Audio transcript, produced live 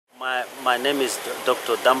My name is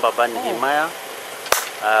Dr. Danbaba Nehemiah,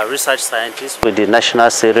 research scientist with the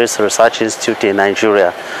National Cereals Research Institute in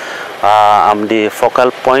Nigeria. I'm the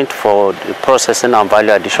focal point for the Processing and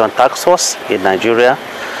Value Addition Task Force in Nigeria,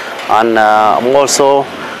 and I'm also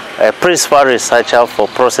a principal researcher for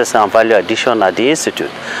Processing and Value Addition at the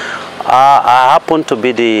Institute. I happen to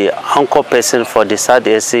be the anchor person for the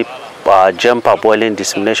SARD-SC gem parboiling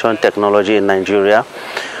dissemination technology in Nigeria.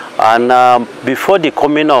 And before the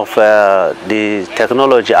coming of the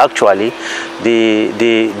technology, actually,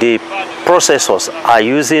 the processors are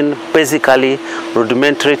using basically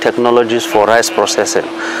rudimentary technologies for rice processing.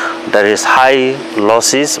 There is high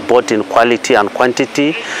losses both in quality and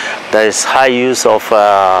quantity. There is high use of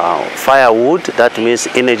firewood, that means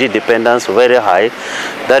energy dependence very high.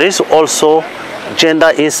 There is also gender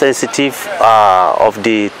insensitive of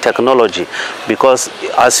the technology, because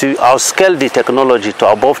as you outscale the technology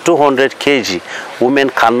to above 200 kg, women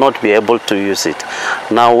cannot be able to use it.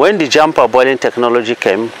 Now, when the jam parboiling technology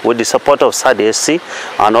came with the support of SARD-SC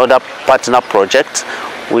and other partner projects,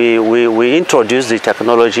 we introduced the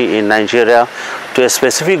technology in Nigeria to a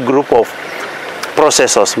specific group of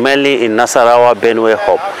processors, mainly in Nasarawa, Benue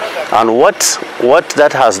hub. And what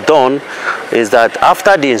that has done is that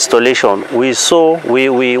after the installation, we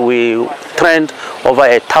trained over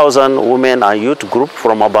 1,000 women and youth group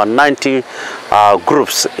from about 90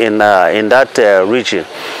 groups in that region.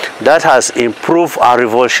 That has improved and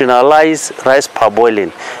revolutionized rice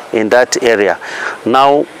parboiling in that area.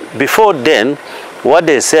 Now, before then, what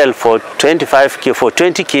they sell for 20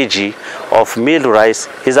 kg of milled rice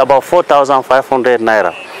is about 4,500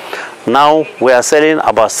 naira. Now we are selling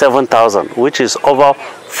about 7,000, which is over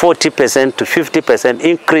 40% to 50%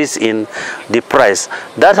 increase in the price.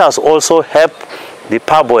 That has also helped the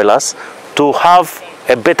parboilers to have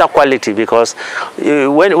a better quality, because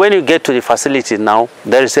when you get to the facility now,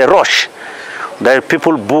 there is a rush. There are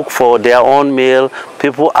people book for their own meal.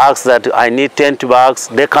 People ask that I need 10 bags.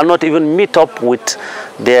 They cannot even meet up with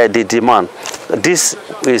the demand. This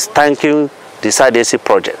is thanking the SARD-SC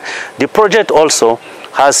project. The project also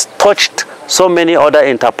has touched so many other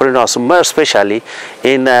entrepreneurs, more especially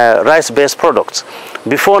in rice-based products.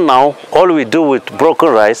 Before now, all we do with broken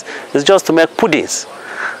rice is just to make puddings.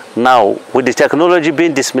 Now, with the technology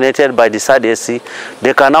being disseminated by the SARD-SC,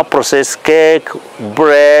 they can now process cake,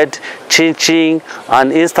 bread, chin-chin,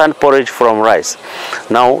 and instant porridge from rice.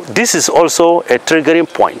 Now, this is also a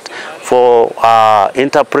triggering point for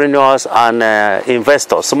entrepreneurs and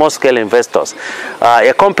investors, small-scale investors.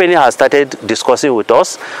 A company has started discussing with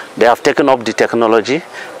us. They have taken up the technology.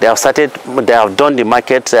 They have done the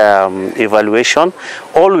market evaluation.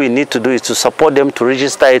 All we need to do is to support them to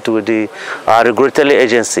register it with the regulatory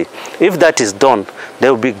agency. If that is done,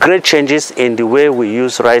 there will be great changes in the way we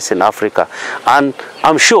use rice in Africa. And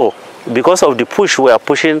I'm sure, because of the push we are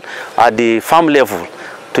pushing at the farm level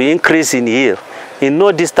to increase in yield, in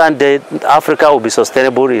no distant day, Africa will be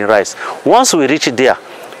sustainable in rice. Once we reach there,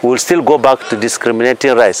 we will still go back to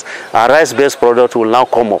discriminating rice. Our rice-based product will now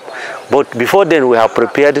come up. But before then, we have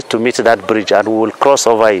prepared to meet that bridge, and we will cross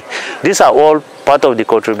over it. These are all part of the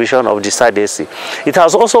contribution of the SARD-SC. It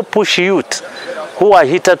has also pushed youth who are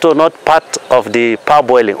hitherto not part of the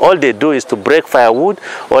parboiling. All they do is to break firewood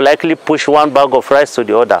or likely push one bag of rice to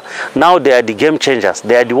the other. Now they are the game changers.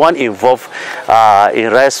 They are the one involved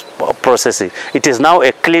in rice processing. It is now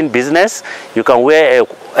a clean business. You can wear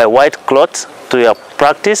a white cloth to your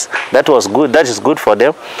practice. That was good. That is good for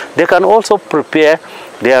them. They can also prepare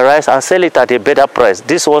their rice and sell it at a better price.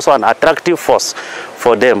 This was an attractive force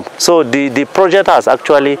for them. So the project has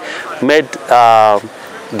actually made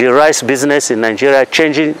the rice business in Nigeria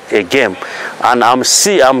changing a game, and I'm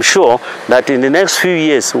sure that in the next few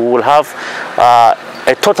years we will have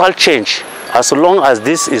a total change, as long as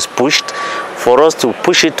this is pushed, for us to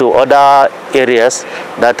push it to other areas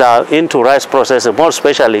that are into rice processing, more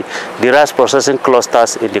especially the rice processing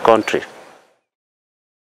clusters in the country.